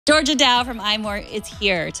Georgia Dow from iMore is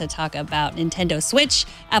here to talk about Nintendo Switch,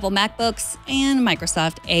 Apple MacBooks, and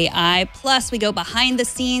Microsoft AI. Plus, we go behind the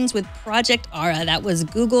scenes with Project Aura. That was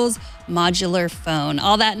Google's modular phone.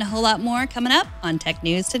 All that and a whole lot more coming up on Tech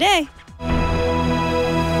News Today.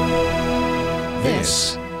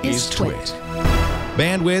 This is Twit.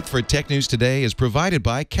 Bandwidth for Tech News Today is provided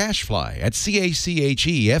by CacheFly at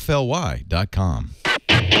CACHEFLY.com.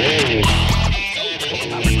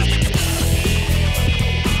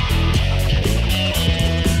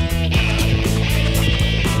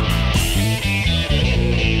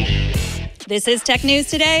 This is Tech News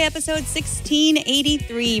Today, episode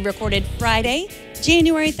 1683, recorded Friday,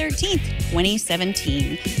 January 13th,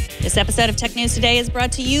 2017. This episode of Tech News Today is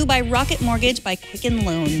brought to you by Rocket Mortgage by Quicken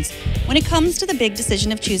Loans. When it comes to the big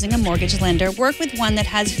decision of choosing a mortgage lender, work with one that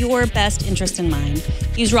has your best interest in mind.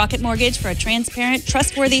 Use Rocket Mortgage for a transparent,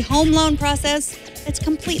 trustworthy home loan process that's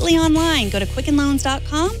completely online. Go to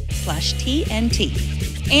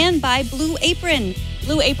quickenloans.com/TNT. And by Blue Apron.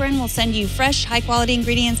 Blue Apron will send you fresh, high-quality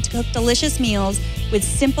ingredients to cook delicious meals with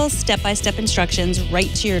simple step-by-step instructions right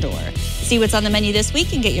to your door. See what's on the menu this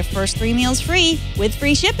week and get your first 3 meals free with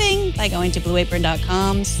free shipping by going to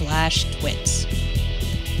blueapron.com/twit.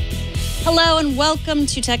 Hello and welcome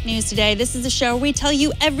to Tech News Today. This is a show where we tell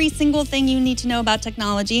you every single thing you need to know about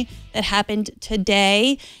technology that happened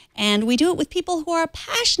today. And we do it with people who are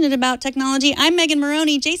passionate about technology. I'm Megan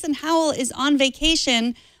Maroney. Jason Howell is on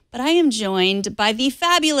vacation. But I am joined by the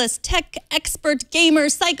fabulous tech expert, gamer,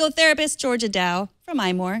 psychotherapist, Georgia Dow from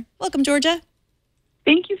iMore. Welcome, Georgia.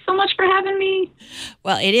 Thank you so much for having me.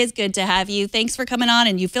 Well, it is good to have you. Thanks for coming on,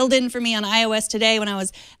 and you filled in for me on iOS today when I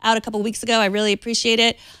was out a couple weeks ago. I really appreciate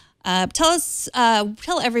it. Tell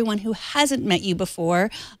everyone who hasn't met you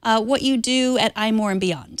before what you do at iMore and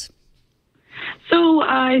beyond. So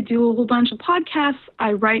I do a whole bunch of podcasts.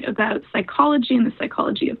 I write about psychology and the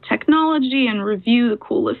psychology of technology and review the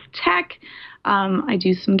coolest tech. I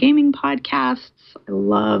do some gaming podcasts. I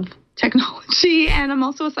love technology, and I'm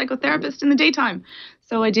also a psychotherapist in the daytime.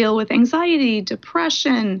 So I deal with anxiety,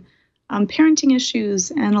 depression, parenting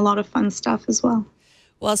issues, and a lot of fun stuff as well.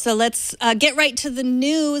 Well, so let's get right to the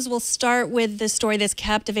news. We'll start with the story that's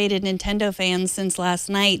captivated Nintendo fans since last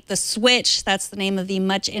night. The Switch, that's the name of the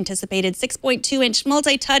much-anticipated 6.2-inch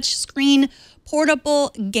multi-touch screen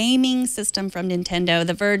portable gaming system from Nintendo.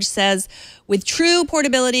 The Verge says, with true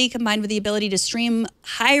portability combined with the ability to stream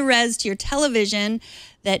high-res to your television,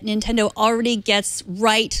 that Nintendo already gets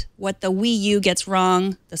right what the Wii U gets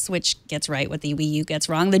wrong. The Switch gets right what the Wii U gets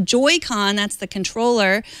wrong. The Joy-Con, that's the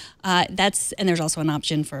controller, and there's also an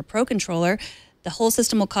option for a Pro controller. The whole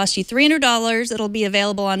system will cost you $300. It'll be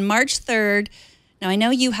available on March 3rd. Now, I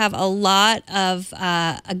know you have a lot of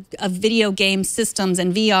video game systems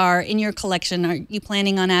and VR in your collection. Are you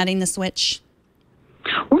planning on adding the Switch?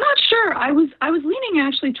 We're not sure. I was leaning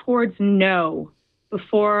actually towards no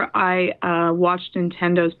before I watched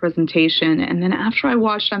Nintendo's presentation. And then after I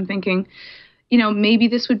watched, I'm thinking, maybe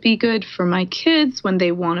this would be good for my kids when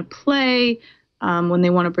they want to play, when they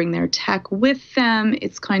want to bring their tech with them.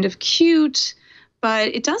 It's kind of cute,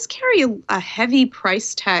 but it does carry a heavy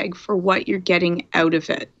price tag for what you're getting out of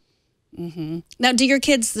it. Mm-hmm. Now, do your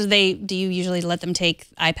kids, do you usually let them take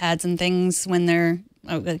iPads and things when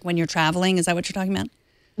you're traveling? Is that what you're talking about?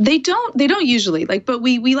 They don't usually, but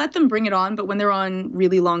we let them bring it on. But when they're on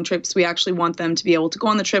really long trips, we actually want them to be able to go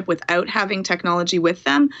on the trip without having technology with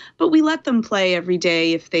them. But we let them play every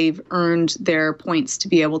day if they've earned their points to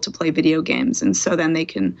be able to play video games. And so then they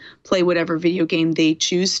can play whatever video game they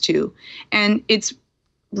choose to. And it's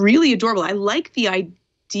really adorable. I like the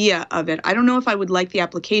idea of it. I don't know if I would like the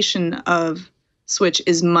application of Switch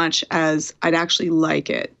as much as I'd actually like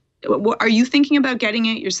it. Are you thinking about getting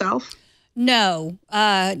it yourself? No,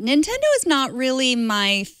 Nintendo is not really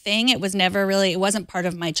my thing. It wasn't part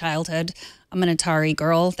of my childhood. I'm an Atari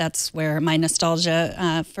girl. That's where my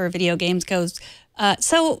nostalgia for video games goes.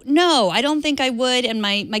 So no, I don't think I would. And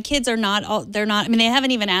my kids are not, they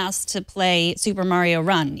haven't even asked to play Super Mario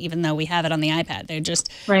Run, even though we have it on the iPad. They're just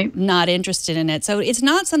not interested in it. So it's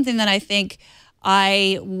not something that I think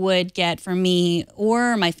I would get for me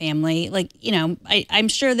or my family. I'm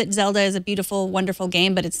sure that Zelda is a beautiful, wonderful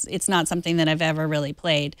game, but it's not something that I've ever really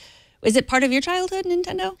played. Is it part of your childhood,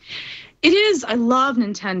 Nintendo? It is. I love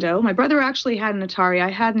Nintendo. My brother actually had an Atari. I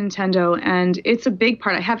had Nintendo, and it's a big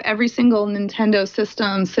part. I have every single Nintendo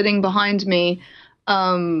system sitting behind me.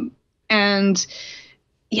 And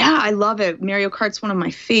yeah, I love it. Mario Kart's one of my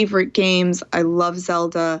favorite games. I love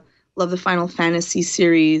Zelda, love the Final Fantasy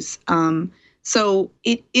series. So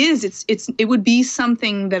it would be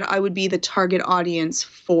something that I would be the target audience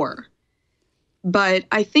for. But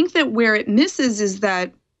I think that where it misses is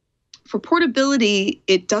that for portability,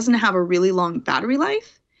 it doesn't have a really long battery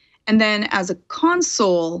life. And then as a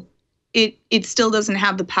console, it still doesn't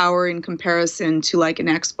have the power in comparison to like an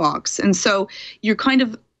Xbox. And so you're kind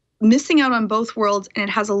of missing out on both worlds, and it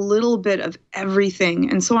has a little bit of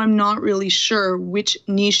everything. And so I'm not really sure which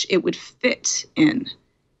niche it would fit in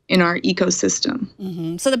our ecosystem.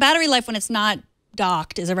 Mm-hmm. So the battery life when it's not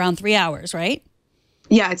docked is around 3 hours, right?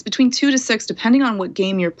 Yeah, it's between 2 to 6, depending on what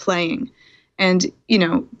game you're playing. And,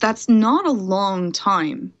 that's not a long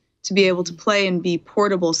time to be able to play and be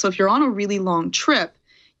portable. So if you're on a really long trip,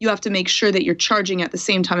 you have to make sure that you're charging at the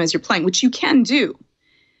same time as you're playing, which you can do.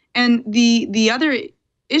 And the other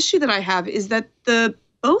issue that I have is that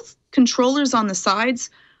both controllers on the sides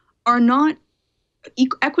are not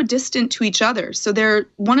equidistant to each other. So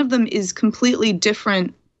one of them is completely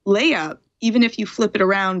different layout, even if you flip it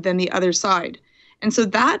around, than the other side. And so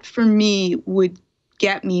that for me would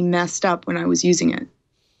get me messed up when I was using it.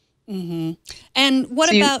 Mm-hmm. And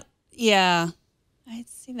what about, yeah, I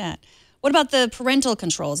see that. What about the parental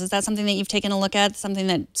controls? Is that something that you've taken a look at? Something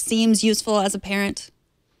that seems useful as a parent?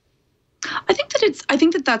 I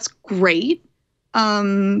think that that's great.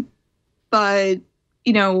 But,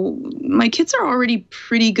 my kids are already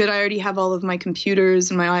pretty good. I already have all of my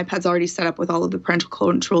computers and my iPad's already set up with all of the parental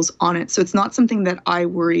controls on it. So it's not something that I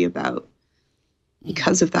worry about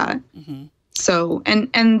because of that. Mm-hmm. So,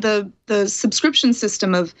 and the subscription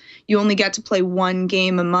system of you only get to play one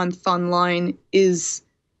game a month online is,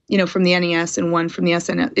 from the NES and one from the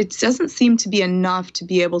SNES. It doesn't seem to be enough to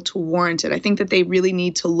be able to warrant it. I think that they really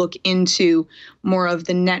need to look into more of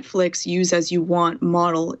the Netflix use as you want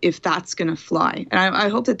model if that's going to fly. And I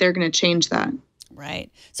hope that they're going to change that.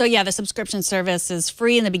 Right. So yeah, the subscription service is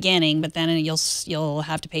free in the beginning, but then you'll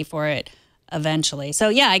have to pay for it eventually. So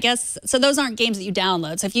yeah, I guess, so those aren't games that you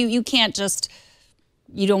download. So if you can't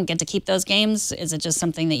you don't get to keep those games, is it just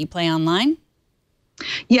something that you play online?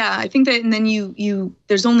 Yeah, I think that, and then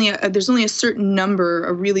there's only a certain number,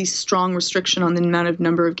 a really strong restriction on the amount of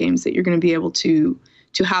number of games that you're going to be able to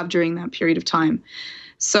have during that period of time.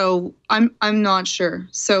 So I'm not sure.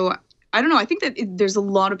 So I don't know. I think that there's a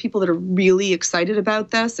lot of people that are really excited about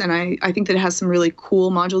this, and I think that it has some really cool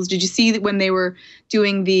modules. Did you see that when they were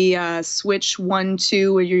doing the Switch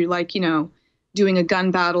 1-2, where you're like, doing a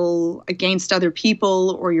gun battle against other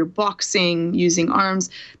people, or you're boxing using arms?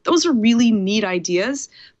 Those are really neat ideas.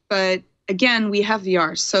 But again, we have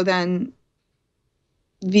VR. So then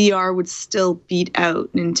VR would still beat out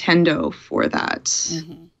Nintendo for that.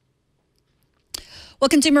 Mm-hmm. Well,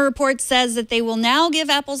 Consumer Reports says that they will now give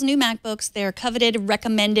Apple's new MacBooks their coveted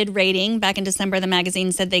recommended rating. Back in December, the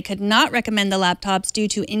magazine said they could not recommend the laptops due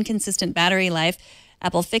to inconsistent battery life.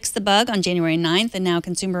 Apple fixed the bug on January 9th, and now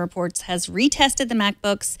Consumer Reports has retested the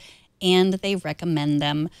MacBooks, and they recommend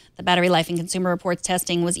them. The battery life in Consumer Reports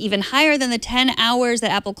testing was even higher than the 10 hours that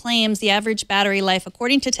Apple claims. The average battery life,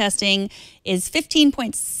 according to testing, is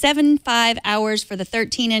 15.75 hours for the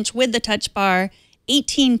 13-inch with the Touch Bar,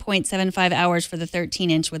 18.75 hours for the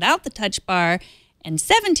 13-inch without the Touch Bar, and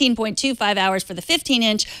 17.25 hours for the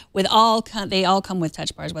 15-inch with they all come with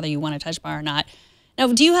Touch Bars, whether you want a Touch Bar or not. Now,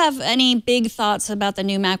 do you have any big thoughts about the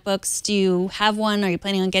new MacBooks? Do you have one? Are you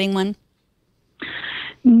planning on getting one?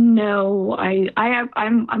 No,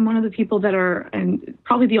 I'm one of the people that are, and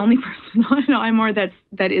probably the only person I know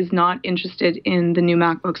that is not interested in the new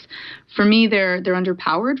MacBooks. For me, they're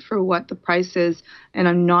underpowered for what the price is, and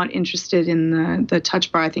I'm not interested in the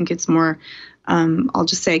Touch Bar. I think it's more, I'll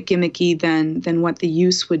just say, gimmicky than what the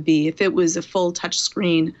use would be. If it was a full touch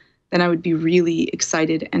screen, then I would be really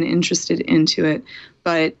excited and interested into it.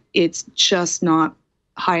 But it's just not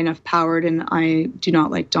high enough powered, and I do not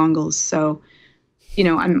like dongles. So,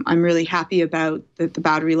 I'm really happy about the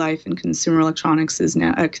battery life, and Consumer Electronics is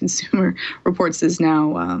now, Consumer Reports is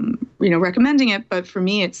now, recommending it. But for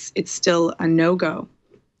me, it's still a no-go.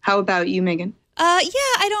 How about you, Megan?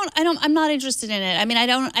 I'm not interested in it. I mean, I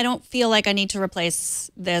don't feel like I need to replace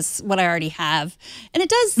what I already have. And it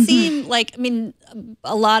does seem like,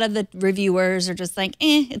 a lot of the reviewers are just like,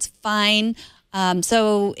 it's fine.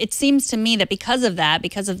 So it seems to me that because of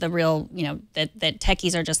the real, that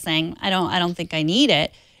techies are just saying, I don't think I need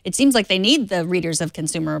it. It seems like they need the readers of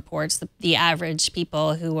Consumer Reports, the average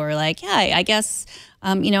people who are like, yeah, I guess,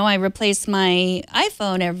 I replace my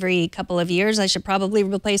iPhone every couple of years. I should probably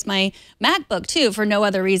replace my MacBook too, for no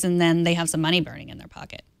other reason than they have some money burning in their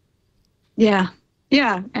pocket. Yeah.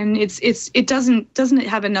 Yeah. And it doesn't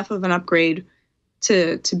have enough of an upgrade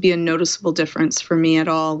to be a noticeable difference for me at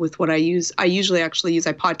all with what I use. I usually actually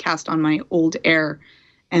I podcast on my old Air,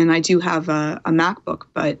 and I do have a MacBook,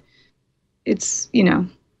 but it's,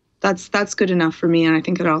 that's good enough for me. And I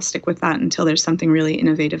think that I'll stick with that until there's something really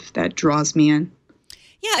innovative that draws me in.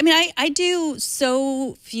 Yeah, I mean, I do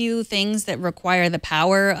so few things that require the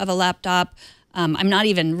power of a laptop. I'm not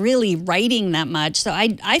even really writing that much. So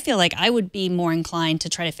I feel like I would be more inclined to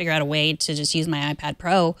try to figure out a way to just use my iPad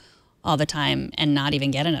Pro all the time and not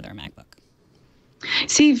even get another MacBook.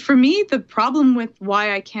 See, for me, the problem with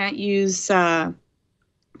why I can't use, I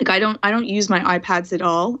don't use my iPads at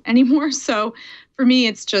all anymore. So for me,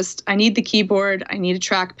 it's just, I need the keyboard, I need a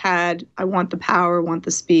trackpad, I want the power, want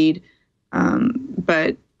the speed.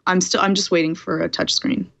 But I'm just waiting for a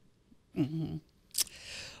touchscreen. Mm-hmm.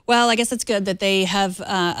 Well, I guess it's good that they have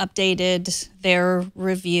updated their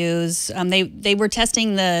reviews. They were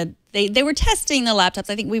testing they were testing the laptops.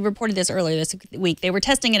 I think we reported this earlier this week. They were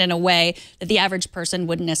testing it in a way that the average person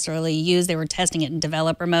wouldn't necessarily use. They were testing it in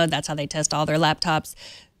developer mode. That's how they test all their laptops.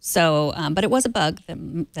 So, but it was a bug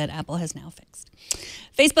that Apple has now fixed.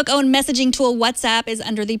 Facebook-owned messaging tool WhatsApp is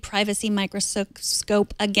under the privacy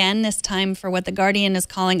microscope again, this time for what The Guardian is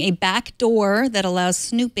calling a backdoor that allows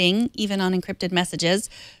snooping, even on encrypted messages.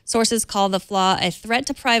 Sources call the flaw a threat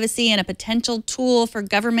to privacy and a potential tool for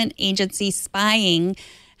government agency spying.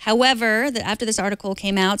 However, after this article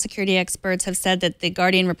came out, security experts have said that the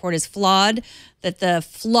Guardian report is flawed, that the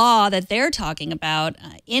flaw that they're talking about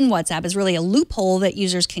in WhatsApp is really a loophole that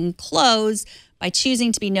users can close by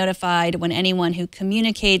choosing to be notified when anyone they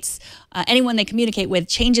communicate with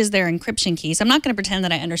changes their encryption key. So I'm not going to pretend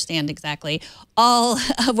that I understand exactly all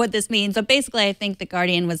of what this means, but basically I think the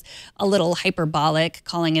Guardian was a little hyperbolic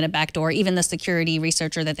calling it a backdoor. Even the security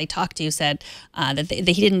researcher that they talked to said that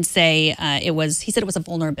he didn't say he said it was a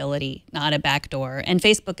vulnerability, not a backdoor. And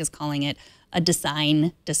Facebook is calling it a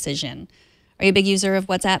design decision. Are you a big user of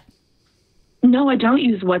WhatsApp? No, I don't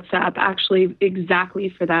use WhatsApp, actually, exactly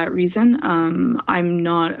for that reason. I'm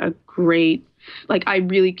not a great, I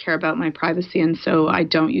really care about my privacy, and so I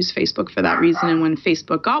don't use Facebook for that reason. And when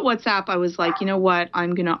Facebook got WhatsApp, I was like, you know what,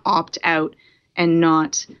 I'm going to opt out and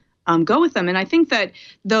not go with them. And I think that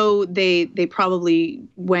though they probably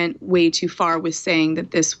went way too far with saying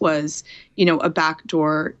that this was, a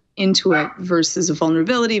backdoor into it versus a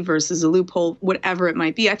vulnerability versus a loophole, whatever it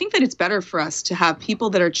might be. I think that it's better for us to have people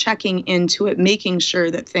that are checking into it, making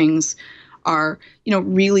sure that things are,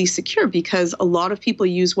 really secure, because a lot of people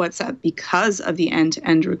use WhatsApp because of the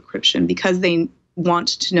end-to-end encryption, because they want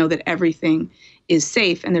to know that everything is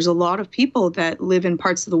safe. And there's a lot of people that live in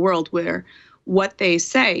parts of the world where what they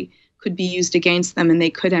say could be used against them, and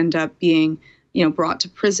they could end up being, brought to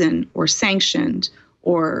prison or sanctioned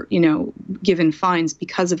or, given fines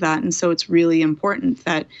because of that. And so it's really important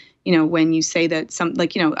that, when you say that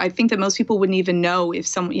I think that most people wouldn't even know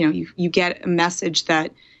if you get a message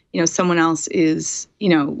that, someone else is,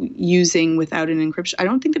 using without an encryption. I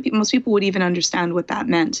don't think that most people would even understand what that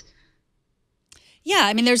meant. Yeah,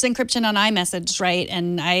 I mean, there's encryption on iMessage, right?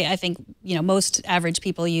 And I think, many average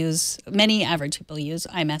people use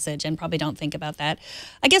iMessage and probably don't think about that.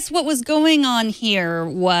 I guess what was going on here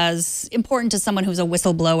was important to someone who's a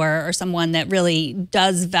whistleblower or someone that really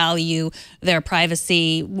does value their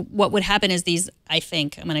privacy. What would happen is I'm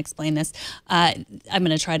going to explain this. I'm going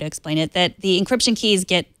to try to explain it, that the encryption keys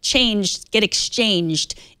get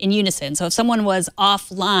exchanged in unison. So if someone was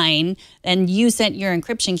offline and you sent your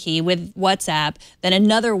encryption key with WhatsApp, then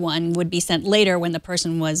another one would be sent later when the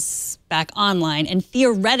person was back online. And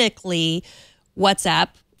theoretically, WhatsApp,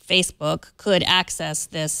 Facebook could access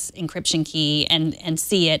this encryption key and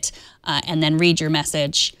see it and then read your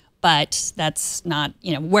message. But that's not,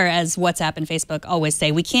 whereas WhatsApp and Facebook always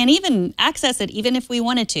say we can't even access it even if we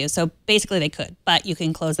wanted to. So basically they could, but you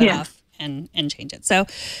can close that off and change it. So,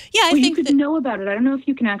 yeah, I think you could know about it. I don't know if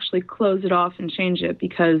you can actually close it off and change it,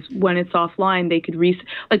 because when it's offline, they could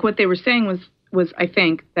what they were saying was I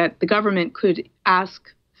think that the government could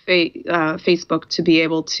ask Facebook to be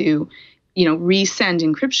able to, resend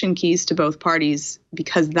encryption keys to both parties,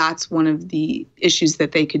 because that's one of the issues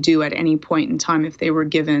that they could do at any point in time if they were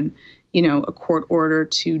given, a court order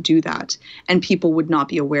to do that. And people would not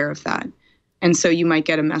be aware of that. And so you might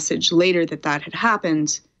get a message later that had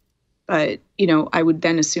happened. But, I would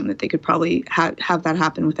then assume that they could probably have that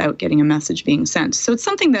happen without getting a message being sent. So it's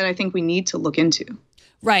something that I think we need to look into.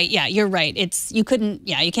 Right. Yeah, you're right. You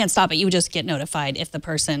can't stop it. You would just get notified if the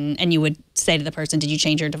person, and you would say to the person, did you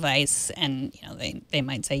change your device? And, they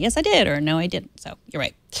might say, yes, I did, or no, I didn't. So you're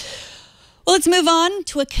right. Well, let's move on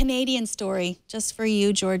to a Canadian story just for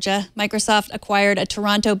you, Georgia. Microsoft acquired a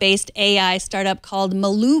Toronto-based AI startup called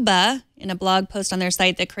Maluuba. In a blog post on their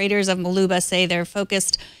site, the creators of Maluuba say their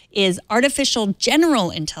focus is artificial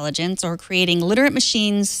general intelligence, or creating literate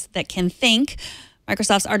machines that can think.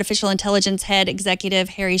 Microsoft's artificial intelligence head executive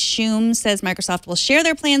Harry Shum says Microsoft will share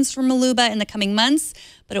their plans for Maluuba in the coming months,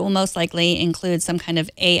 but it will most likely include some kind of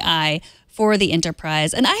AI for the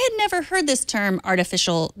enterprise. And I had never heard this term,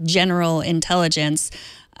 artificial general intelligence.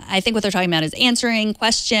 I think what they're talking about is answering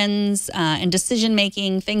questions and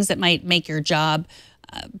decision-making, things that might make your job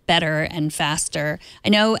better and faster. I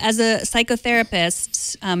know as a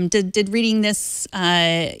psychotherapist, did reading this,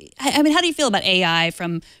 I mean, how do you feel about AI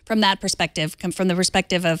from that perspective, from the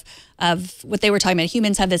perspective of what they were talking about?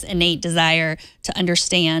 Humans have this innate desire to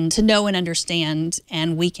understand, to know and understand,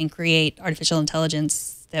 and we can create artificial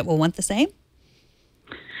intelligence that will want the same?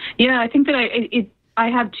 Yeah, I think that I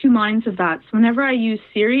have two minds of that. So whenever I use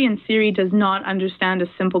Siri and Siri does not understand a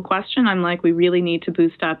simple question, I'm like, we really need to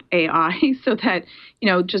boost up AI so that,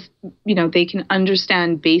 they can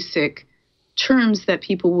understand basic terms that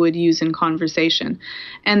people would use in conversation.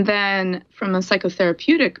 And then from a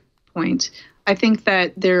psychotherapeutic point, I think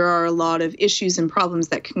that there are a lot of issues and problems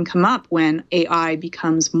that can come up when AI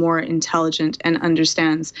becomes more intelligent and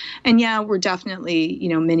understands. And yeah, we're definitely,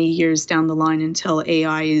 many years down the line until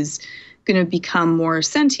AI is going to become more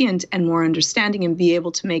sentient and more understanding and be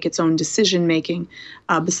able to make its own decision making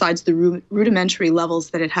besides the rudimentary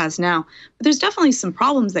levels that it has now. But there's definitely some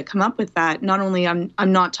problems that come up with that. Not only I'm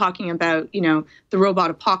not talking about, the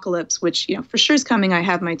robot apocalypse, which, for sure is coming. I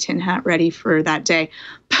have my tin hat ready for that day.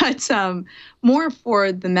 But more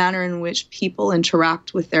for the manner in which people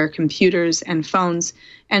interact with their computers and phones.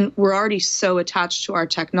 And we're already so attached to our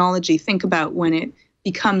technology. Think about when it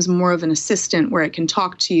becomes more of an assistant where it can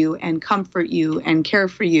talk to you and comfort you and care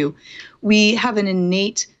for you. We have an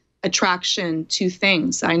innate attraction to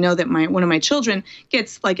things. I know that one of my children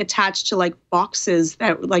gets attached to boxes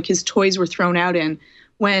that his toys were thrown out in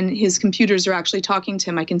when his computers are actually talking to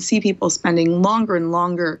him. I can see people spending longer and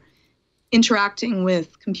longer interacting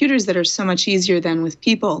with computers that are so much easier than with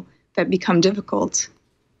people that become difficult.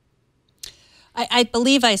 I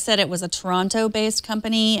believe I said it was a Toronto-based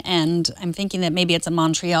company, and I'm thinking that maybe it's a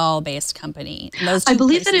Montreal-based company. I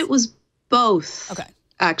believe that it was both. Okay.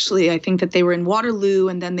 Actually, I think that they were in Waterloo,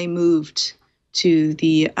 and then they moved to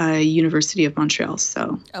the University of Montreal.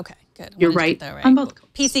 So okay, good. You're right. Right. On both.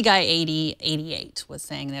 PC Guy 8088 was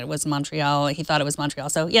saying that it was Montreal. He thought it was Montreal.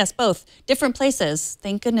 So yes, both different places.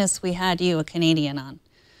 Thank goodness we had you, a Canadian, on.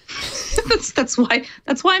 that's why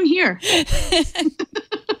I'm here.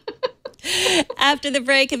 After the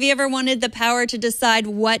break, have you ever wanted the power to decide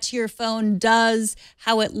what your phone does,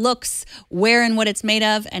 how it looks, where and what it's made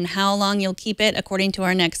of, and how long you'll keep it? According to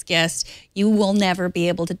our next guest, you will never be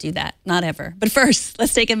able to do that. Not ever. But first,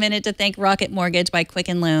 let's take a minute to thank Rocket Mortgage by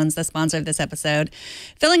Quicken Loans, the sponsor of this episode.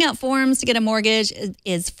 Filling out forms to get a mortgage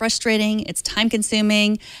is frustrating. It's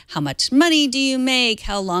time-consuming. How much money do you make?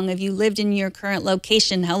 How long have you lived in your current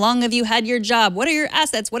location? How long have you had your job? What are your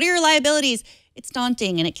assets? What are your liabilities? It's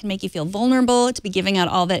daunting, and it can make you feel vulnerable to be giving out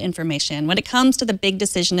all that information. When it comes to the big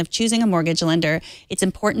decision of choosing a mortgage lender, it's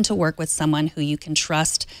important to work with someone who you can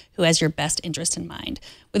trust, who has your best interest in mind.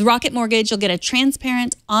 With Rocket Mortgage, you'll get a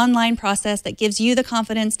transparent online process that gives you the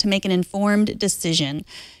confidence to make an informed decision.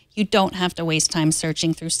 You don't have to waste time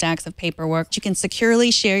searching through stacks of paperwork. You can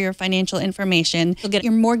securely share your financial information. You'll get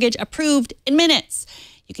your mortgage approved in minutes.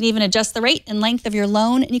 You can even adjust the rate and length of your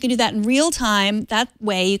loan, and you can do that in real time. That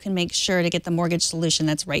way you can make sure to get the mortgage solution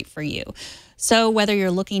that's right for you. So whether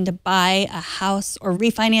you're looking to buy a house or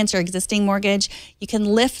refinance your existing mortgage, you can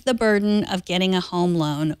lift the burden of getting a home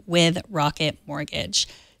loan with Rocket Mortgage.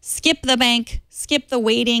 Skip the bank, skip the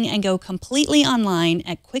waiting, and go completely online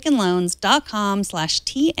at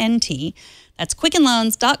quickenloans.com/TNT. That's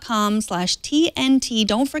quickenloans.com/TNT.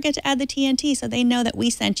 Don't forget to add the TNT so they know that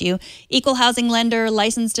we sent you. Equal housing lender,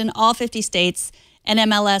 licensed in all 50 states,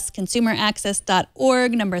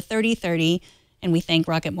 NMLSconsumeraccess.org, number 3030. And we thank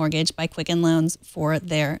Rocket Mortgage by Quicken Loans for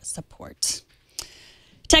their support.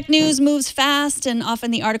 Tech news moves fast, and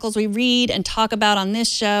often the articles we read and talk about on this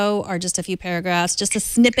show are just a few paragraphs, just a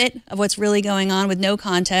snippet of what's really going on with no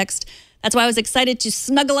context. That's why I was excited to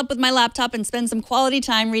snuggle up with my laptop and spend some quality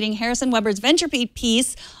time reading Harrison Weber's Venture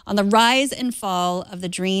piece on the rise and fall of the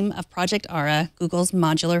dream of Project Ara, Google's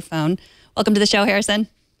modular phone. Welcome to the show, Harrison.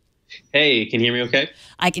 Hey, can you hear me okay?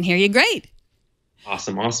 I can hear you great.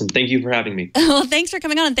 Awesome. Thank you for having me. Well, thanks for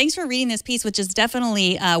coming on, and thanks for reading this piece, which is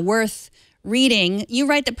definitely worth reading. You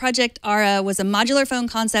write that Project Ara was a modular phone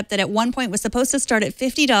concept that at one point was supposed to start at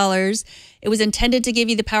 $50. It was intended to give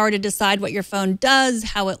you the power to decide what your phone does,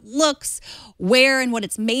 how it looks, where and what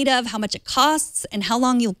it's made of, how much it costs, and how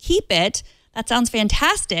long you'll keep it. That sounds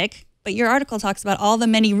fantastic, but your article talks about all the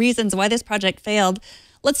many reasons why this project failed.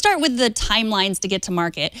 Let's start with the timelines to get to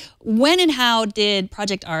market. When and how did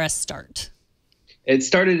Project Ara start? It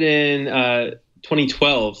started in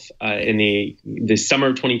 2012, in the summer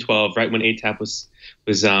of 2012, right when ATAP was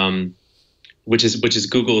which is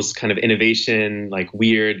Google's kind of innovation, like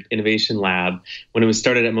weird innovation lab, when it was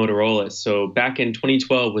started at Motorola. So back in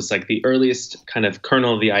 2012 was like the earliest kind of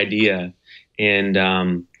kernel of the idea,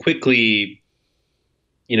 and quickly,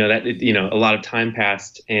 a lot of time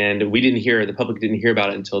passed, and the public didn't hear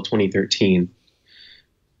about it until 2013.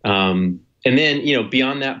 And then,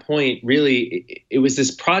 beyond that point, really, it was this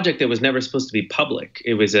project that was never supposed to be public.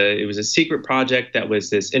 It was a secret project that was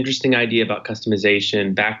this interesting idea about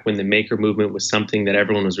customization back when the maker movement was something that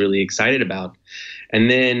everyone was really excited about. And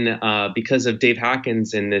then because of Dave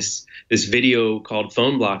Hackins and this video called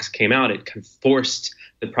Phone Blocks came out, it kind of forced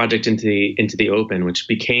the project into the open, which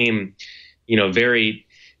became, very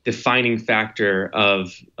defining factor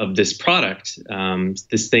of this product,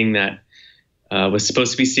 this thing that was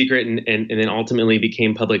supposed to be secret and then ultimately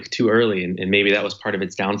became public too early. And maybe that was part of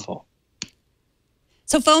its downfall.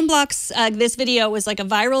 So Phone Blocks, this video was like a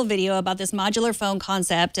viral video about this modular phone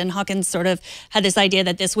concept. And Hawkins sort of had this idea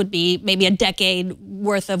that this would be maybe a decade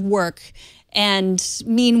worth of work. And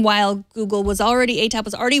meanwhile, ATAP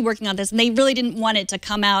was already working on this, and they really didn't want it to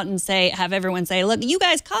come out and have everyone say, look, you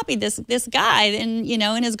guys copied this guy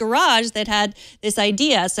in his garage that had this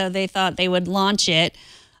idea. So they thought they would launch it.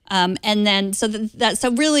 And then, so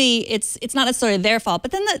really, it's not necessarily their fault.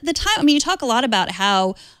 But then the time, I mean, you talk a lot about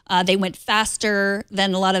how they went faster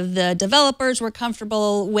than a lot of the developers were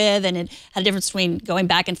comfortable with, and it had a difference between going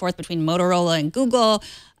back and forth between Motorola and Google.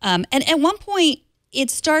 And at one point,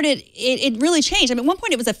 it really changed. I mean, at one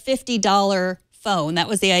point, it was a $50 phone. That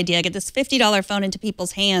was the idea, get this $50 phone into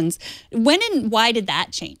people's hands. When and why did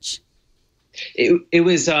that change? It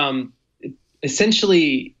was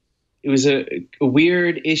essentially... It was a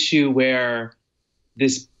weird issue where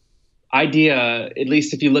this idea, at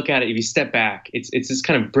least if you look at it, if you step back, it's this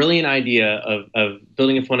kind of brilliant idea of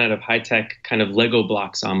building a phone out of high-tech kind of Lego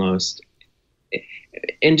blocks almost,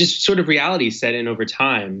 and just sort of reality set in over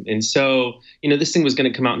time. And so, this thing was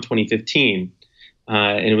going to come out in 2015,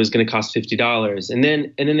 and it was going to cost $50. And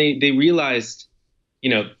then they realized,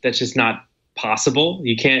 that's just not possible.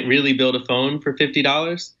 You can't really build a phone for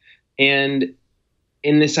 $50. And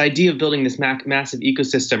in this idea of building this massive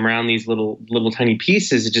ecosystem around these little tiny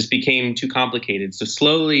pieces, it just became too complicated. So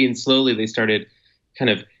slowly they started kind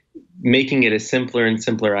of making it a simpler and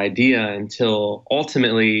simpler idea until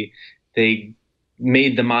ultimately they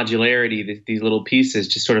made the modularity, these little pieces,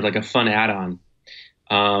 just sort of like a fun add-on,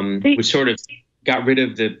 which sort of got rid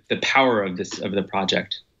of the power of the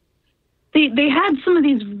project. They had some of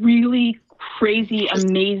these really crazy,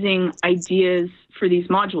 amazing ideas for these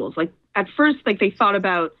modules. Like, at first, they thought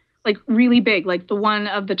about really big, the one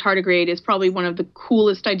of the tardigrade is probably one of the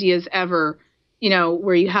coolest ideas ever,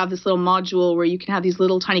 where you have this little module where you can have these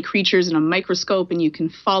little tiny creatures in a microscope and you can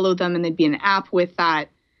follow them, and there'd be an app with that.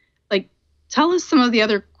 Tell us some of the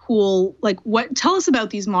other cool, tell us about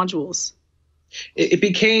these modules. It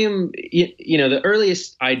became, the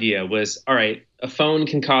earliest idea was, all right, a phone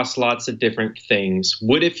can cost lots of different things.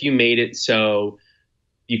 What if you made it so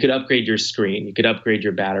you could upgrade your screen, you could upgrade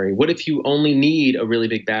your battery? What if you only need a really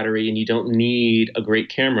big battery and you don't need a great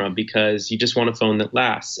camera because you just want a phone that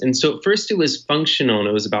lasts? And so at first it was functional and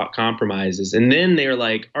it was about compromises. And then they were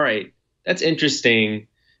like, all right, that's interesting,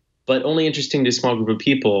 but only interesting to a small group of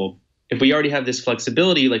people. If we already have this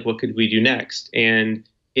flexibility, what could we do next? And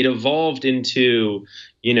it evolved into,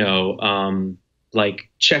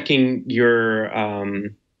 checking your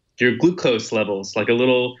glucose levels, like a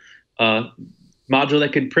little module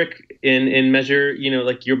that could prick and measure,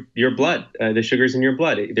 your blood, the sugars in your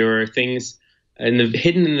blood. There are things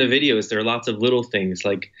hidden in the videos. There are lots of little things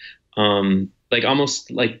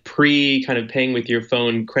almost pre kind of paying with your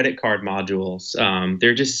phone credit card modules. There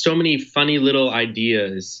are just so many funny little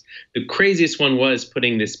ideas. The craziest one was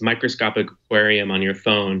putting this microscopic aquarium on your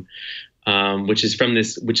phone, which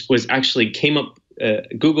was actually came up.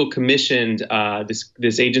 Google commissioned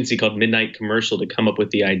this agency called Midnight Commercial to come up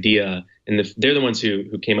with the idea, and they're the ones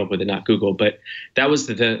who came up with it, not Google. But that was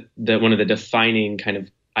the one of the defining kind of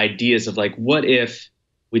ideas of what if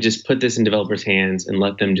we just put this in developers' hands and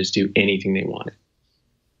let them just do anything they wanted.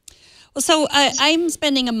 Well, so I'm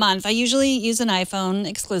spending a month. I usually use an iPhone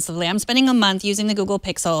exclusively. I'm spending a month using the Google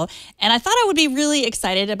Pixel, and I thought I would be really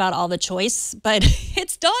excited about all the choice, but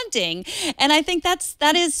it's daunting. And I think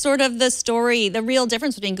that is sort of the story, the real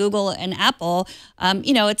difference between Google and Apple.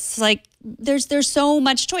 It's there's so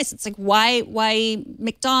much choice. It's why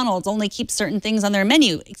McDonald's only keeps certain things on their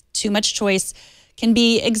menu. Too much choice can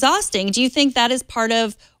be exhausting. Do you think that is part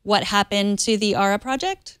of what happened to the Aura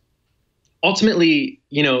project? Ultimately,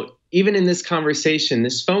 even in this conversation,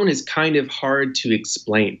 this phone is kind of hard to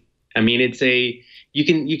explain. I mean, you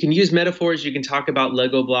can use metaphors. You can talk about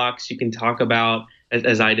Lego blocks. You can talk about,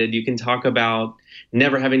 as I did, you can talk about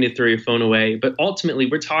never having to throw your phone away. But ultimately,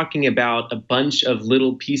 we're talking about a bunch of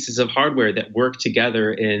little pieces of hardware that work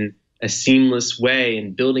together in a seamless way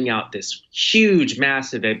and building out this huge,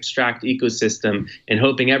 massive, abstract ecosystem and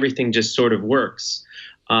hoping everything just sort of works.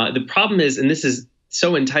 The problem is, and this is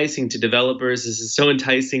so enticing to developers, this is so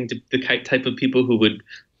enticing to the type of people who would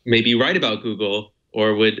maybe write about Google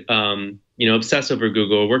or would obsess over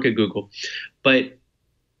Google or work at Google. But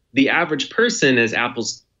the average person, as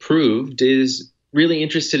Apple's proved, is really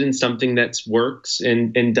interested in something that works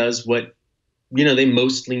and does what they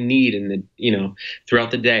mostly need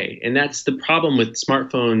throughout the day. And that's the problem with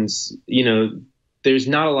smartphones. There's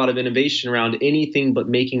not a lot of innovation around anything but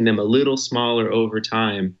making them a little smaller over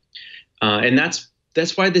time. And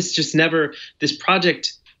that's why this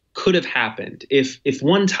project could have happened if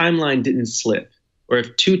one timeline didn't slip, or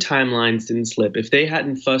if two timelines didn't slip, if they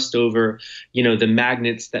hadn't fussed over, the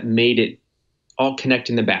magnets that made it all connect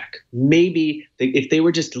in the back. Maybe if they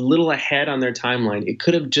were just a little ahead on their timeline, it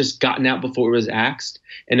could have just gotten out before it was axed.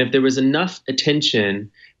 And if there was enough attention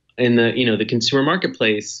in the consumer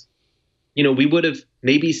marketplace, we would have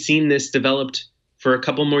maybe seen this developed for a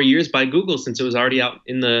couple more years by Google, since it was already out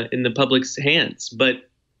in the public's hands. But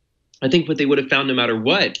I think what they would have found, no matter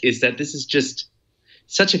what, is that this is just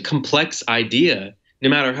such a complex idea. No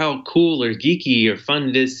matter how cool or geeky or fun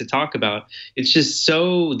it is to talk about, it's just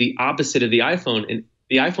so the opposite of the iPhone. And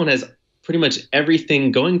the iPhone has pretty much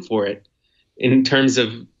everything going for it in terms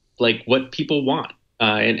of like what people want.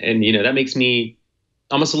 And that makes me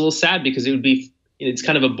almost a little sad, because it's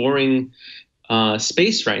kind of a boring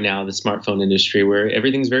space right now, the smartphone industry, where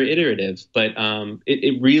everything's very iterative. But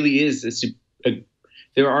it really is.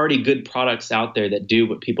 There are already good products out there that do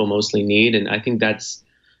what people mostly need. And I think that's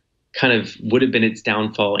kind of would have been its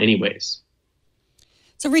downfall anyways.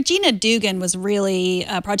 So Regina Dugan was really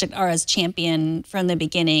Project Ara's champion from the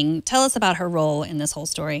beginning. Tell us about her role in this whole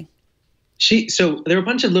story. So there were a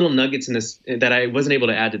bunch of little nuggets in this that I wasn't able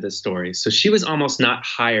to add to this story. So she was almost not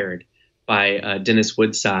hired by Dennis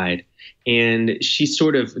Woodside, and she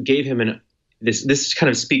sort of gave him this kind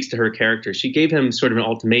of speaks to her character. She gave him sort of an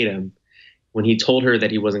ultimatum when he told her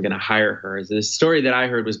that he wasn't going to hire her. The story that I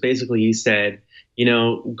heard was basically he said,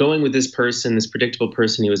 going with this person, this predictable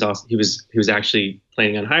person he was actually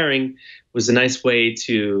planning on hiring, was a nice way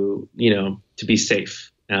to be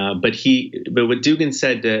safe. But what Dugan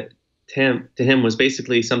said to him was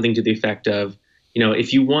basically something to the effect of,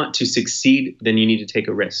 if you want to succeed, then you need to take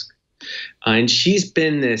a risk. And she's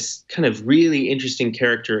been this kind of really interesting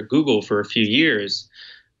character at Google for a few years.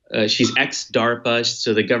 She's ex-DARPA,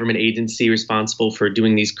 so the government agency responsible for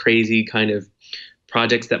doing these crazy kind of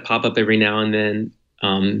projects that pop up every now and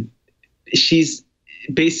then. She's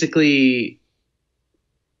basically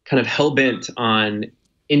kind of hell-bent on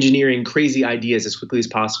engineering crazy ideas as quickly as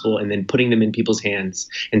possible and then putting them in people's hands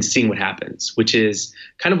and seeing what happens, which is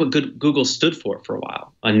kind of what Google stood for a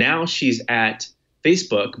while. Now she's at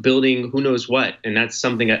Facebook building who knows what, and that's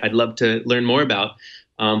something I'd love to learn more about.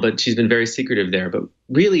 But she's been very secretive there. But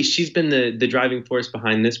really, she's been the driving force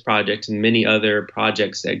behind this project and many other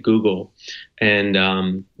projects at Google.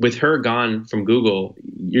 And with her gone from Google,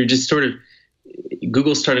 you're just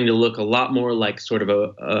Google's starting to look a lot more like sort of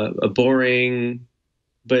a boring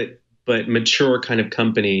but mature kind of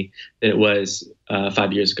company than it was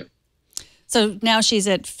 5 years ago. So now she's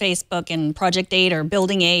at Facebook and Project 8 or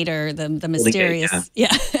Building 8 or the mysterious, 8,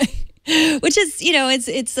 yeah. Which is,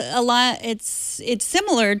 it's a lot. It's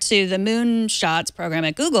similar to the Moonshots program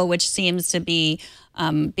at Google, which seems to be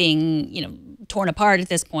being, torn apart at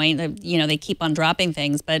this point. They keep on dropping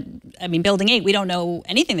things, but I mean, Building 8, we don't know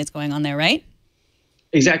anything that's going on there, right?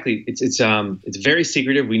 Exactly. It's very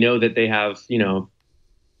secretive. We know that they have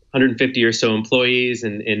 150 or so employees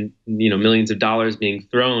and millions of dollars being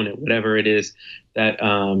thrown at whatever it is that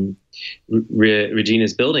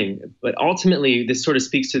Regina's building. But ultimately, this sort of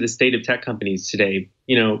speaks to the state of tech companies today.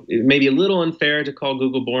 It may be a little unfair to call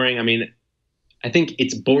Google boring. I mean, I think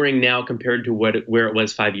it's boring now compared to where it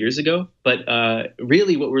was 5 years ago. But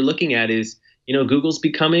really what we're looking at is, Google's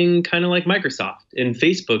becoming kind of like Microsoft, and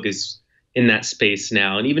Facebook is in that space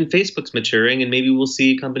now. And even Facebook's maturing, and maybe we'll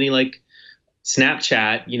see a company like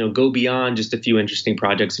Snapchat, go beyond just a few interesting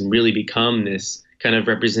projects and really become this kind of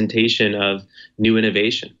representation of new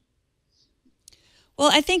innovation. Well,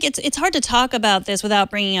 I think it's hard to talk about this without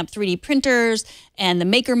bringing up 3D printers and the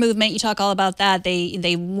maker movement. You talk all about that.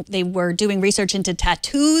 They were doing research into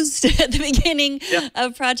tattoos at the beginning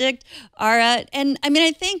of Project Ara. And I mean,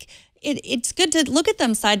 I think, it's good to look at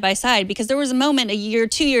them side by side, because there was a moment a year,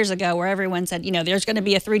 2 years ago where everyone said, there's going to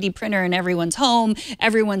be a 3D printer in everyone's home.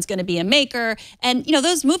 Everyone's going to be a maker. And,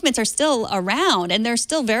 those movements are still around and they're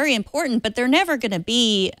still very important, but they're never going to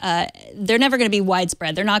be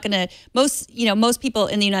widespread. They're not going to, most people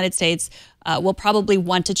in the United States will probably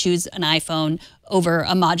want to choose an iPhone over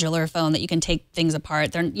a modular phone that you can take things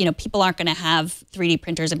apart. People aren't going to have 3D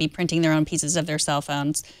printers and be printing their own pieces of their cell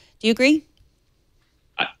phones. Do you agree?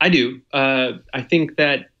 I do. I think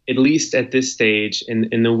that at least at this stage,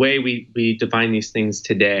 in the way we define these things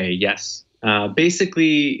today, yes.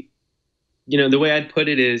 Basically, the way I'd put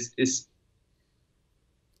it is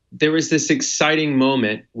there was this exciting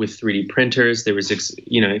moment with 3D printers. There was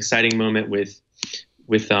exciting moment with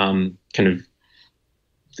kind of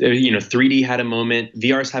 3D had a moment.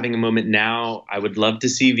 VR's having a moment now. I would love to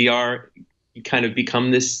see VR kind of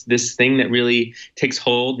become this thing that really takes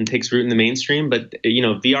hold and takes root in the mainstream. But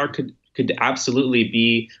VR could absolutely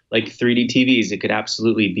be like 3D TVs. It could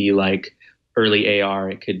absolutely be like early AR.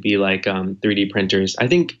 It could be like 3D printers. I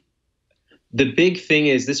think the big thing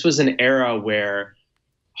is this was an era where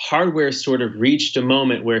hardware sort of reached a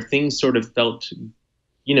moment where things sort of felt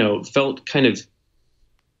kind of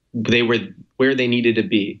they were where they needed to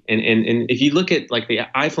be. And if you look at like the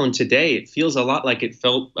iPhone today, it feels a lot like it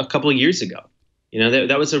felt a couple of years ago.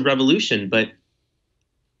 That was a revolution, but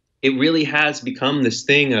it really has become this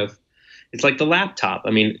thing of, it's like the laptop.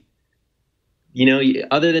 I mean,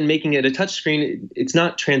 other than making it a touchscreen, it's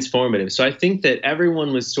not transformative. So I think that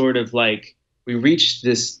everyone was sort of like, we reached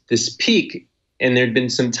this peak, and there'd been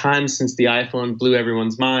some time since the iPhone blew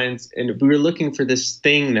everyone's minds, and we were looking for this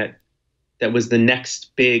thing that was the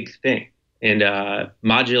next big thing. And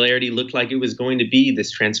modularity looked like it was going to be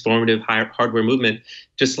this transformative hardware movement,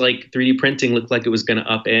 just like 3D printing looked like it was going to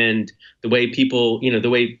upend the way people, the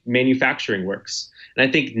way manufacturing works. And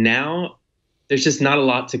I think now there's just not a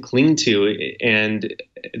lot to cling to. And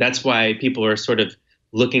that's why people are sort of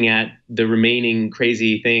looking at the remaining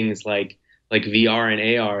crazy things like VR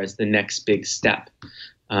and AR as the next big step.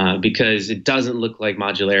 Because it doesn't look like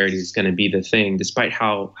modularity is going to be the thing, despite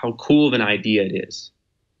how cool of an idea it is.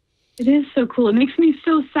 It is so cool. It makes me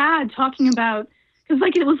so sad talking about, because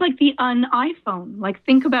it was like the iPhone. Like,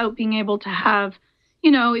 think about being able to have,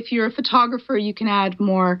 if you're a photographer, you can add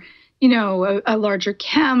more, a larger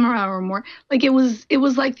camera or more. Like, it was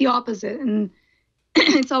like the opposite. And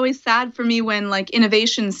it's always sad for me when like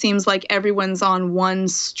innovation seems like everyone's on one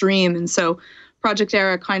stream. And so Project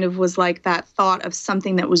Era kind of was like that thought of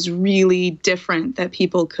something that was really different, that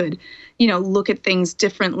people could, look at things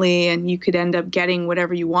differently, and you could end up getting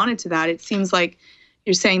whatever you wanted to that. It seems like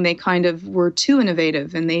you're saying they kind of were too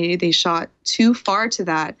innovative and they shot too far to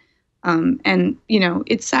that. And,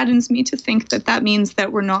 it saddens me to think that means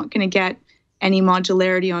that we're not going to get any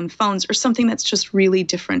modularity on phones, or something that's just really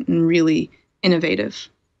different and really innovative.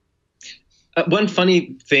 One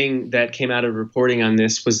funny thing that came out of reporting on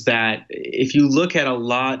this was that if you look at a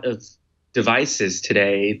lot of devices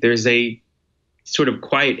today, there's a sort of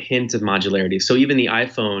quiet hint of modularity. So even the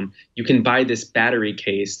iPhone, you can buy this battery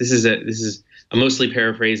case. This is I'm mostly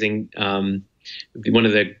paraphrasing one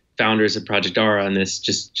of the founders of Project Ara on this,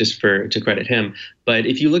 just to credit him. But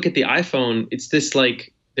if you look at the iPhone, it's this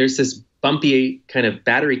like, there's this bumpy kind of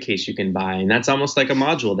battery case you can buy, and that's almost like a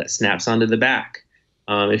module that snaps onto the back.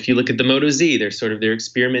 If you look at the Moto Z, they're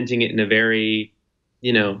experimenting it in a very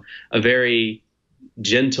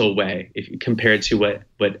gentle way, compared to what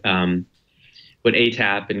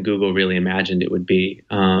ATAP and Google really imagined it would be.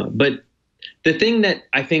 But the thing that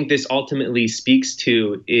I think this ultimately speaks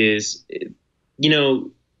to is,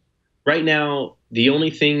 right now the only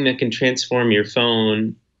thing that can transform your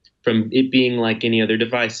phone from it being like any other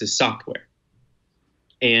device is software.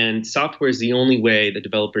 And software is the only way that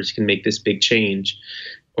developers can make this big change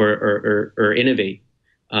or innovate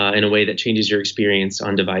in a way that changes your experience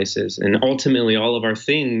on devices. And ultimately, all of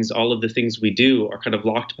the things we do are kind of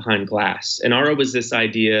locked behind glass. And Ara was this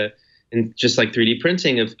idea, and just like 3D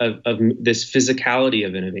printing, of this physicality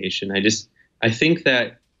of innovation. I think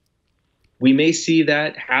that we may see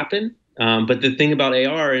that happen. But the thing about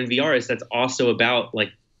AR and VR is that's also about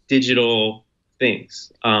like digital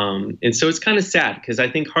things. And so it's kind of sad, because I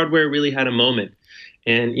think hardware really had a moment.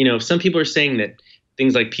 And, some people are saying that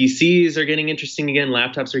things like PCs are getting interesting again,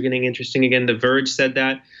 laptops are getting interesting again. The Verge said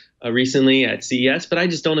that recently at CES, but I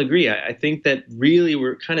just don't agree. I think that really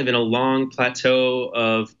we're kind of in a long plateau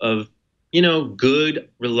of good,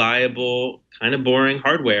 reliable, kind of boring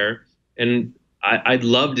hardware. And I'd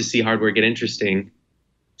love to see hardware get interesting.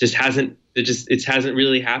 It hasn't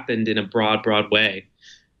really happened in a broad way.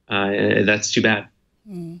 That's too bad.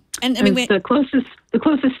 And I mean, it's the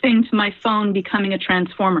closest thing to my phone becoming a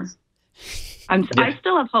transformer. I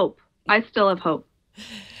still have hope.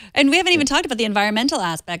 And we haven't even talked about the environmental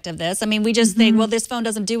aspect of this. I mean, we just think, well, this phone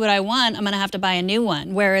doesn't do what I want. I'm going to have to buy a new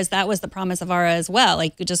one. Whereas that was the promise of Aura as well.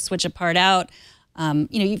 Like, you just switch a part out.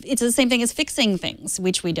 It's the same thing as fixing things,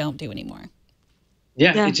 which we don't do anymore.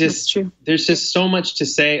 Yeah, that's true. There's just so much to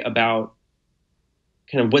say about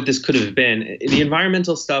kind of what this could have been. The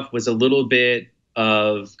environmental stuff was a little bit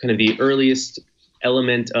of kind of the earliest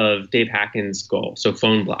element of Dave Hacken's goal, so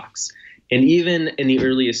phone blocks. And even in the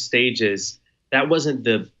earliest stages, that wasn't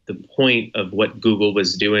the point of what Google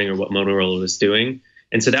was doing or what Motorola was doing.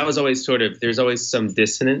 And so that was always there's always some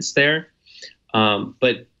dissonance there.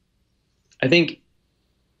 But I think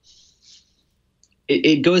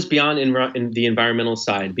it goes beyond in the environmental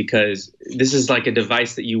side, because this is like a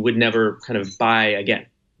device that you would never kind of buy again.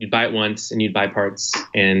 You'd buy it once and you'd buy parts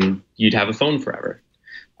and you'd have a phone forever.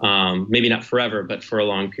 Maybe not forever, but for a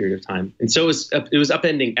long period of time. And so it was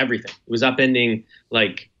upending everything. It was upending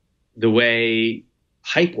like the way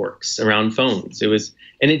hype works around phones. It would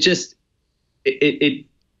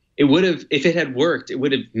have, if it had worked, it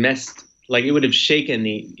would have it would have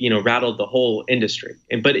shaken rattled the whole industry.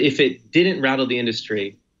 But if it didn't rattle the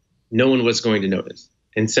industry, no one was going to notice.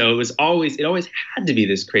 And so it always had to be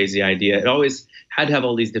this crazy idea. It always had to have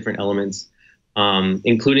all these different elements,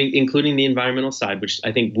 including the environmental side, which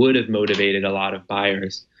I think would have motivated a lot of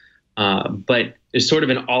buyers. But it's sort of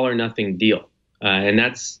an all or nothing deal. And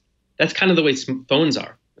that's kind of the way phones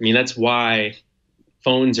are. I mean, that's why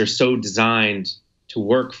phones are so designed to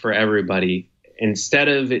work for everybody. Instead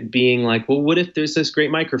of it being like, well, what if there's this great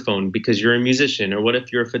microphone because you're a musician, or what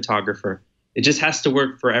if you're a photographer? It just has to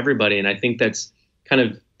work for everybody. And I think that's kind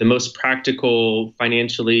of the most practical,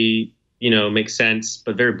 financially, makes sense,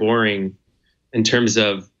 but very boring in terms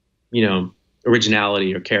of,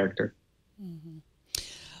 originality or character.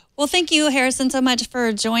 Well, thank you, Harrison, so much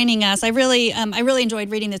for joining us. I really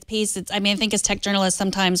enjoyed reading this piece. I think as tech journalists,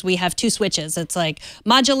 sometimes we have two switches. It's like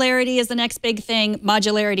modularity is the next big thing.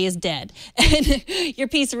 Modularity is dead. And your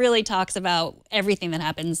piece really talks about everything that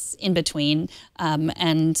happens in between.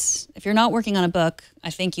 And if you're not working on a book,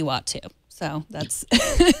 I think you ought to. So that's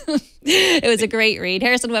it was a great read.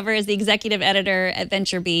 Harrison Weber is the executive editor at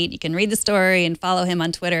VentureBeat. You can read the story and follow him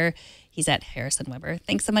on Twitter. He's at Harrison Weber.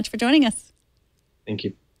 Thanks so much for joining us. Thank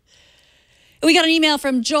you. We got an email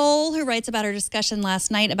from Joel, who writes about our discussion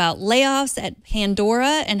last night about layoffs at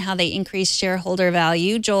Pandora and how they increase shareholder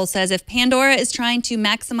value. Joel says, if Pandora is trying to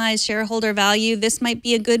maximize shareholder value, this might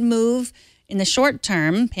be a good move in the short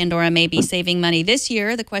term. Pandora may be saving money this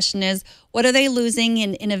year. The question is, what are they losing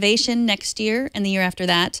in innovation next year and the year after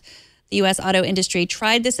that? The U.S. auto industry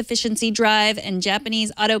tried this efficiency drive, and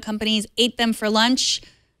Japanese auto companies ate them for lunch.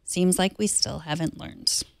 Seems like we still haven't learned.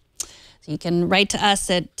 So you can write to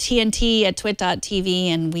us at tnt@twit.tv,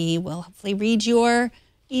 and we will hopefully read your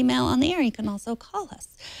email on the air. You can also call us.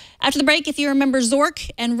 After the break, if you remember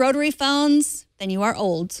Zork and rotary phones, then you are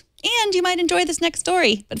old. And you might enjoy this next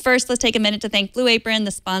story. But first, let's take a minute to thank Blue Apron,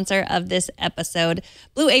 the sponsor of this episode.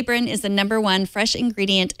 Blue Apron is the #1 fresh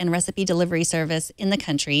ingredient and recipe delivery service in the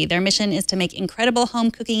country. Their mission is to make incredible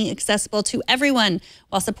home cooking accessible to everyone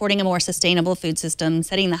while supporting a more sustainable food system,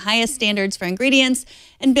 setting the highest standards for ingredients,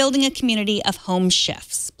 and building a community of home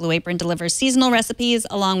chefs. Blue Apron delivers seasonal recipes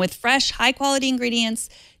along with fresh, high-quality ingredients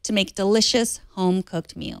to make delicious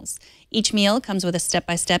home-cooked meals. Each meal comes with a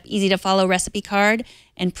step-by-step, easy-to-follow recipe card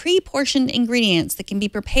and pre-portioned ingredients that can be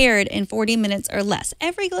prepared in 40 minutes or less.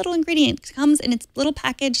 Every little ingredient comes in its little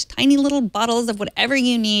package, tiny little bottles of whatever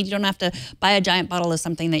you need. You don't have to buy a giant bottle of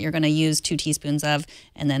something that you're going to use 2 teaspoons of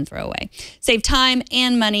and then throw away. Save time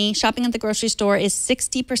and money. Shopping at the grocery store is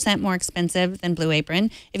 60% more expensive than Blue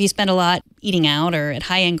Apron. If you spend a lot eating out or at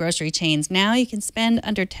high-end grocery chains, now you can spend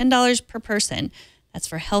under $10 per person. That's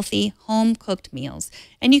for healthy, home-cooked meals.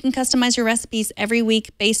 And you can customize your recipes every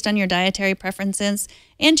week based on your dietary preferences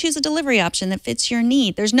and choose a delivery option that fits your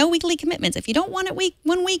need. There's no weekly commitments. If you don't want it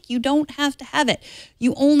one week, you don't have to have it.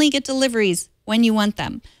 You only get deliveries when you want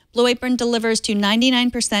them. Blue Apron delivers to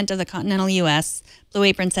 99% of the continental U.S. Blue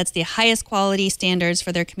Apron sets the highest quality standards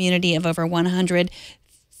for their community of over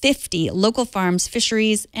 150 local farms,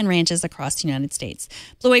 fisheries, and ranches across the United States.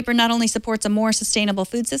 Blue Apron not only supports a more sustainable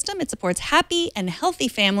food system, it supports happy and healthy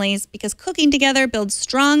families because cooking together builds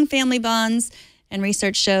strong family bonds And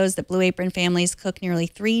research shows that Blue Apron families cook nearly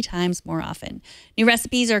 3 times more often. New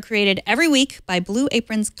recipes are created every week by Blue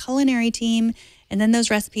Apron's culinary team, and then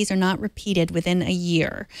those recipes are not repeated within a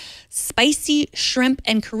year. Spicy shrimp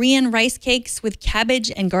and Korean rice cakes with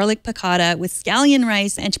cabbage and garlic piccata, with scallion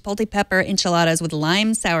rice and chipotle pepper enchiladas with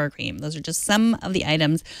lime sour cream. Those are just some of the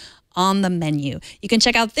items on the menu. You can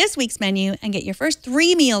check out this week's menu and get your first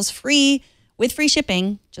 3 meals free with free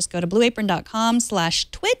shipping. Just go to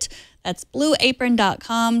blueapron.com/twit. That's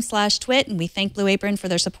blueapron.com/twit. And we thank Blue Apron for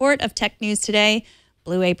their support of Tech News Today.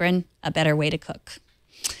 Blue Apron, a better way to cook.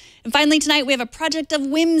 And finally, tonight, we have a project of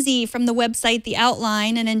whimsy from the website The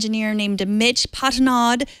Outline. An engineer named Mitch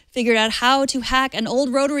Patnaud figured out how to hack an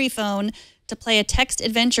old rotary phone to play a text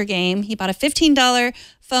adventure game. He bought a $15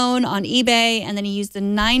 phone on eBay, and then he used the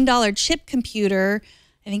 $9 chip computer.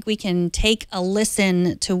 I think we can take a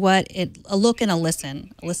listen to a look and a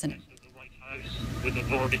listen. A listen. With a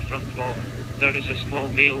boarded front door, there is a small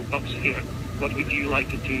mailbox here. What would you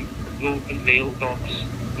like to do? Open mailbox.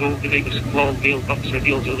 Opening a small mailbox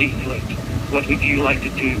reveals a leaflet. What would you like to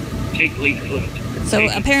do? Take leaflet. So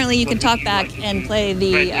apparently you can talk back and play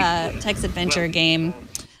the text adventure game.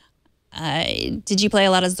 Did you play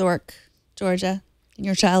a lot of Zork, Georgia, in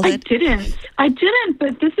your childhood? I didn't,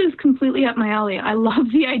 but this is completely up my alley. I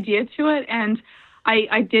love the idea to it, and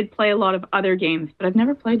I did play a lot of other games, but I've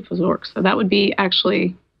never played Zork, so that would be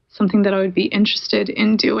actually something that I would be interested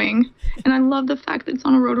in doing. And I love the fact that it's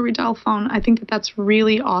on a rotary dial phone. I think that that's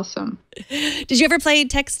really awesome. Did you ever play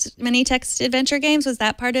mini text adventure games? Was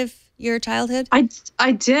that part of your childhood? I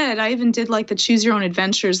did. I even did like the choose your own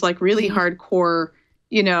adventures, like really hardcore,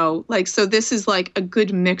 so this is like a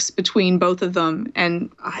good mix between both of them. And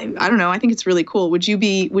I don't know, I think it's really cool. Would you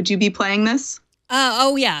be playing this?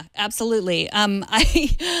 Oh yeah, absolutely.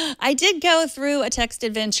 I did go through a text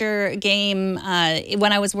adventure game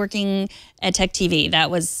when I was working at Tech TV.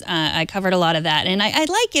 That was I covered a lot of that, and I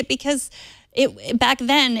like it because back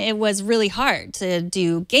then it was really hard to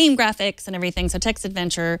do game graphics and everything. So text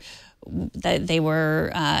adventure, they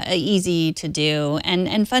were easy to do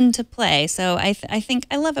and fun to play. So I think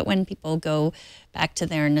I love it when people go back to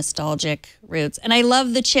their nostalgic roots. And I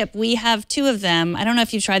love the chip. We have 2 of them. I don't know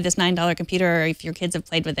if you've tried this $9 computer or if your kids have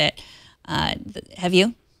played with it. Have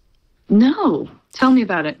you? No. Tell me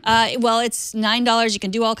about it. Well, it's $9. You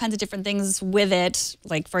can do all kinds of different things with it.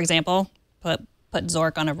 Like, for example, put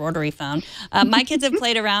Zork on a rotary phone. My kids have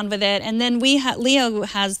played around with it. And then Leo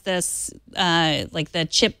has this, like the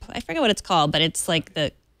chip. I forget what it's called, but it's like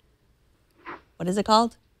what is it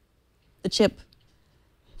called? The chip.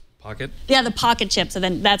 Pocket? Yeah, the pocket chip. So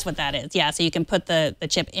then that's what that is. Yeah, so you can put the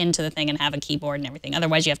chip into the thing and have a keyboard and everything.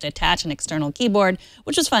 Otherwise, you have to attach an external keyboard,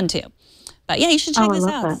 which was fun too. But yeah, you should check this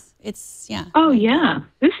out. That. It's, yeah. Oh, yeah.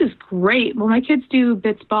 This is great. Well, my kids do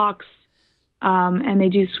Bits Box, and they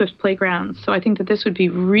do Swift Playground. So I think that this would be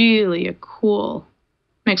really a cool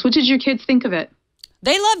mix. What did your kids think of it?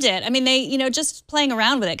 They loved it. I mean, they, just playing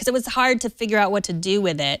around with it because it was hard to figure out what to do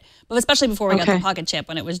with it. But especially before we got the pocket chip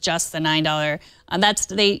when it was just the $9.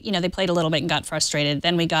 They played a little bit and got frustrated.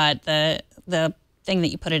 Then we got the thing that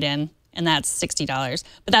you put it in, and that's $60.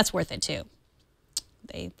 But that's worth it too.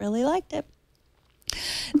 They really liked it.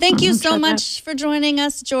 Thank you so much for joining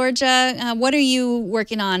us, Georgia. What are you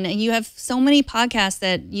working on? You have so many podcasts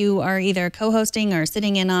that you are either co-hosting or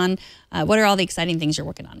sitting in on. What are all the exciting things you're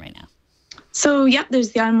working on right now? So,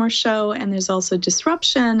 there's the I'm More Show, and there's also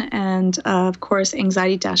Disruption, and of course,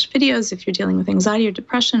 Anxiety-videos. If you're dealing with anxiety or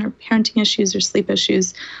depression or parenting issues or sleep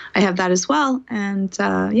issues, I have that as well. And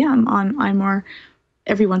I'm on I'm More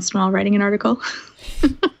every once in a while writing an article.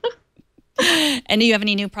 And do you have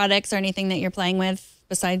any new products or anything that you're playing with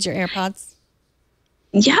besides your AirPods?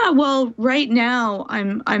 Yeah, well, right now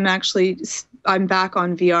I'm back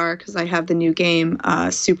on VR because I have the new game,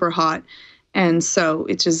 Super Hot. And so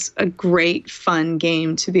it's just a great, fun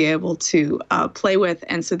game to be able to play with.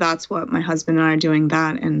 And so that's what my husband and I are doing,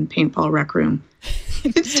 that and Paintball Rec Room.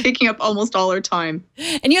 It's taking up almost all our time.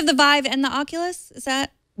 And you have the Vive and the Oculus? Is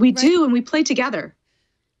that We right? do, and we play together.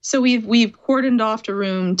 So we've cordoned off a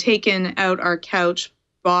room, taken out our couch,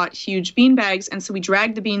 bought huge bean bags. And so we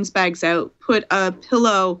drag the bean bags out, put a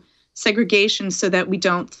pillow segregation so that we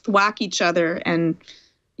don't thwack each other and,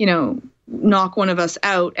 knock one of us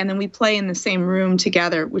out, and then we play in the same room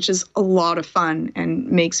together, which is a lot of fun and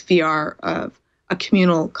makes VR a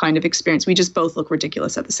communal kind of experience. We just both look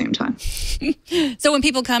ridiculous at the same time. So when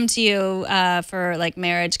people come to you for like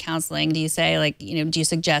marriage counseling, do you say do you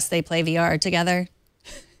suggest they play VR together?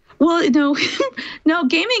 Well, no,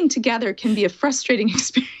 gaming together can be a frustrating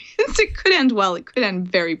experience. It could end well. It could end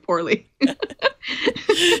very poorly.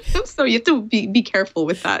 So you have to be careful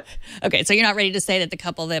with that. Okay, so you're not ready to say that the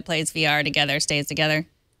couple that plays VR together stays together?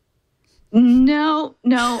 No.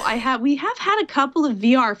 We have had a couple of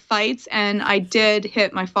VR fights, and I did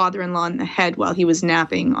hit my father-in-law in the head while he was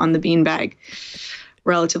napping on the beanbag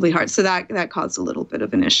relatively hard. So that caused a little bit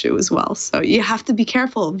of an issue as well. So you have to be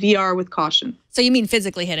careful. VR with caution. So you mean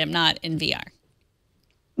physically hit him, not in VR?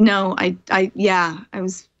 No,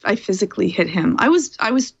 I physically hit him. I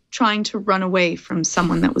was trying to run away from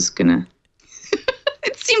someone that was gonna.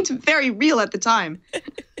 It seemed very real at the time.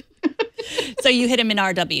 So you hit him in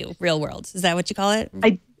RW, real world. Is that what you call it?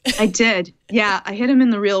 I did. Yeah, I hit him in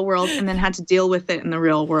the real world and then had to deal with it in the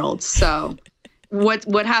real world. So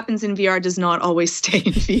what happens in VR does not always stay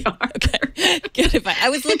in VR. Okay. Good advice. I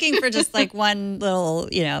was looking for just like one little,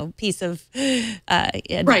 piece of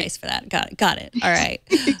advice for that. Got it. All right.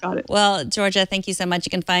 Got it. Well, Georgia, thank you so much. You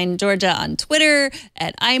can find Georgia on Twitter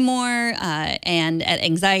at imore and at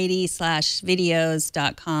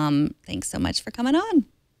anxiety/videos.com. Thanks so much for coming on.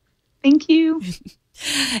 Thank you.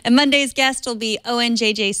 And Monday's guest will be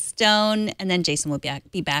ONJJ Stone, and then Jason will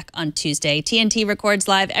be back on Tuesday. TNT records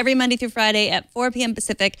live every Monday through Friday at 4 p.m.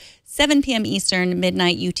 Pacific, 7 p.m. Eastern,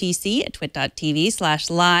 midnight UTC at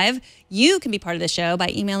twit.tv/live. You can be part of the show by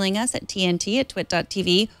emailing us at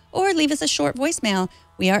tnt@twit.tv or leave us a short voicemail.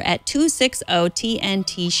 We are at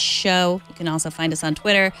 260-TNT-SHOW. You can also find us on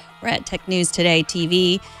Twitter. We're at Tech News Today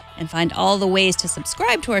TV. And find all the ways to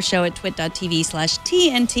subscribe to our show at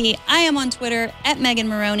twit.tv/TNT. I am on Twitter at Megan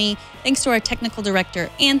Maroney. Thanks to our technical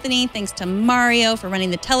director, Anthony. Thanks to Mario for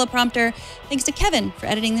running the teleprompter. Thanks to Kevin for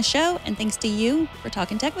editing the show. And thanks to you for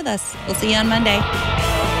talking tech with us. We'll see you on Monday.